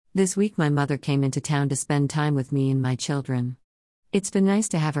This week my mother came into town to spend time with me and my children. It's been nice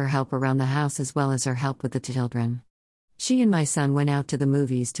to have her help around the house as well as her help with the children. She and my son went out to the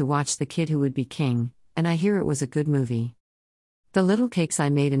movies to watch The Kid Who Would Be King, and I hear it was a good movie. The little cakes I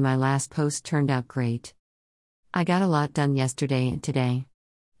made in my last post turned out great. I got a lot done yesterday and today.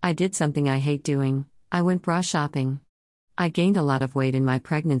 I did something I hate doing. I went bra shopping. I gained a lot of weight in my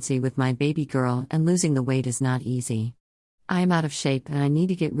pregnancy with my baby girl, and losing the weight is not easy. I am out of shape and I need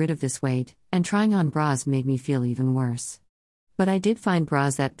to get rid of this weight, and trying on bras made me feel even worse. But I did find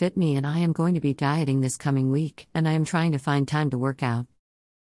bras that fit me, and I am going to be dieting this coming week, and I am trying to find time to work out.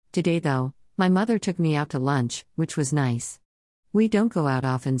 Today though, my mother took me out to lunch, which was nice. We don't go out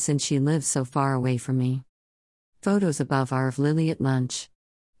often since she lives so far away from me. Photos above are of Lily at lunch.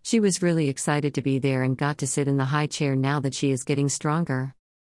 She was really excited to be there and got to sit in the high chair now that she is getting stronger.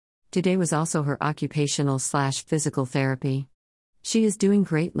 Today was also her occupational/physical therapy. She is doing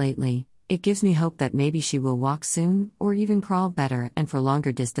great lately. It gives me hope that maybe she will walk soon, or even crawl better and for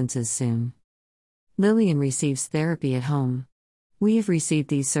longer distances soon. Lillian receives therapy at home. We have received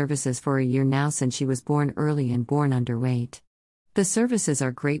these services for a year now since she was born early and born underweight. The services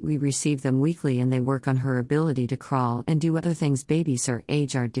are great. We receive them weekly and they work on her ability to crawl and do other things babies her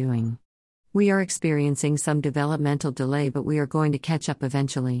age are doing. We are experiencing some developmental delay, but we are going to catch up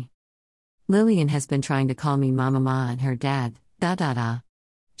eventually. Lillian has been trying to call me Mama and her dad,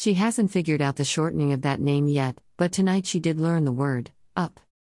 She hasn't figured out the shortening of that name yet, but tonight she did learn the word, up.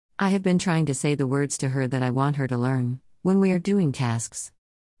 I have been trying to say the words to her that I want her to learn, when we are doing tasks.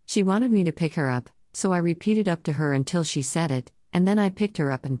 She wanted me to pick her up, so I repeated up to her until she said it, and then I picked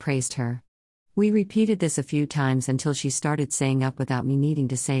her up and praised her. We repeated this a few times until she started saying up without me needing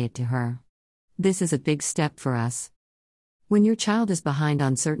to say it to her. This is a big step for us. When your child is behind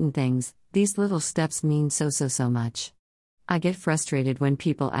on certain things, these little steps mean so much. I get frustrated when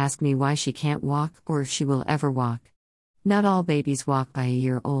people ask me why she can't walk or if she will ever walk. Not all babies walk by a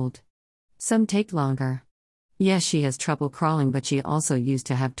year old. Some take longer. Yes, she has trouble crawling, but she also used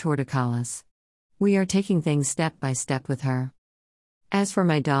to have torticollis. We are taking things step by step with her. As for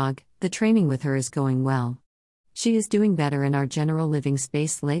my dog, the training with her is going well. She is doing better in our general living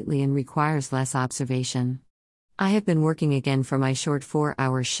space lately and requires less observation. I have been working again for my short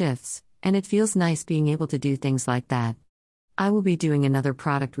 4-hour shifts, and it feels nice being able to do things like that. I will be doing another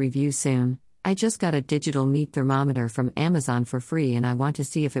product review soon. I just got a digital meat thermometer from Amazon for free and I want to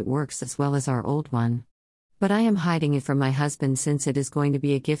see if it works as well as our old one. But I am hiding it from my husband since it is going to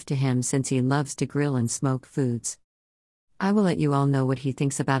be a gift to him since he loves to grill and smoke foods. I will let you all know what he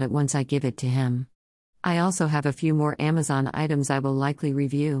thinks about it once I give it to him. I also have a few more Amazon items I will likely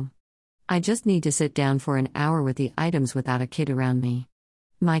review. I just need to sit down for an hour with the items without a kid around me.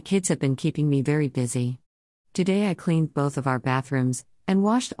 My kids have been keeping me very busy. Today I cleaned both of our bathrooms, and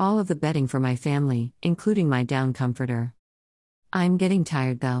washed all of the bedding for my family, including my down comforter. I'm getting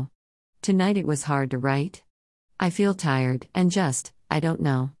tired though. Tonight it was hard to write. I feel tired, and I don't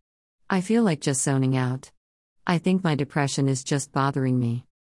know. I feel like just zoning out. I think my depression is just bothering me.